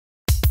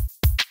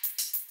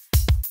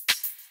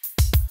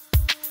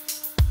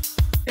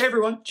Hey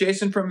everyone,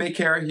 Jason from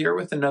Makera here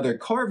with another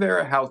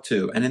Carvera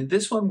how-to, and in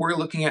this one we're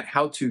looking at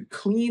how to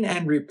clean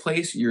and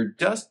replace your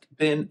dust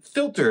bin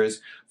filters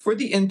for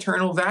the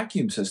internal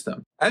vacuum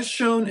system. As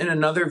shown in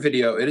another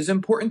video, it is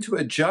important to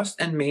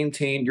adjust and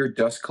maintain your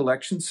dust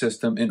collection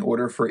system in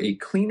order for a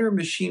cleaner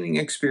machining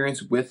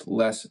experience with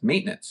less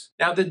maintenance.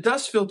 Now, the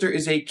dust filter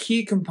is a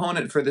key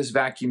component for this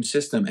vacuum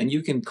system, and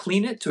you can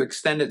clean it to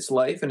extend its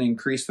life and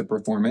increase the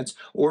performance,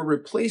 or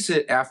replace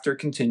it after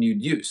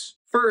continued use.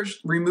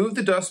 First, remove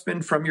the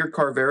dustbin from your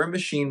Carvera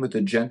machine with a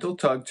gentle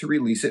tug to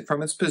release it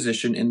from its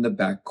position in the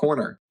back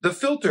corner. The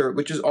filter,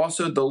 which is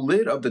also the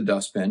lid of the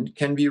dustbin,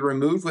 can be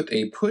removed with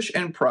a push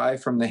and pry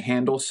from the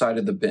handle side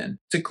of the bin.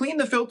 To clean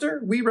the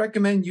filter, we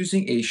recommend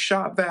using a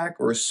shop vac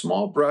or a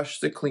small brush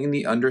to clean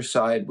the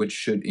underside, which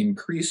should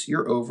increase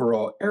your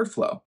overall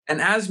airflow. And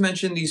as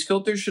mentioned, these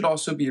filters should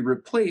also be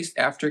replaced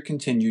after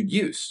continued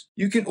use.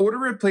 You can order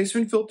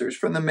replacement filters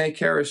from the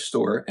Makera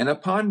store, and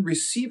upon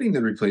receiving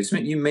the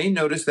replacement, you may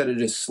notice that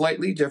it is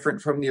slightly different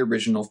from the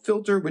original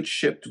filter which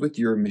shipped with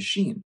your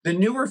machine. The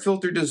newer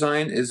filter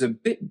design is a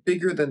bit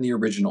bigger than the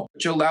original,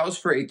 which allows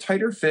for a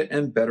tighter fit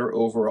and better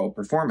overall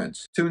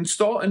performance. To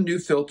install a new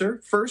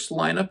filter, first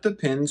line up the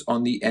pins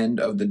on the end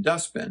of the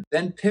dustbin,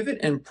 then pivot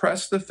and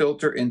press the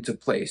filter into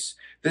place.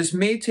 This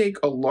may take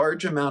a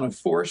large amount of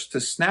force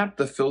to snap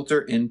the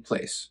filter in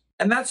place.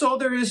 And that's all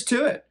there is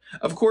to it.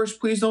 Of course,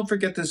 please don't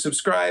forget to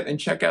subscribe and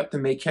check out the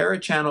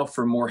Makera channel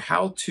for more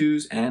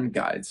how-tos and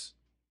guides.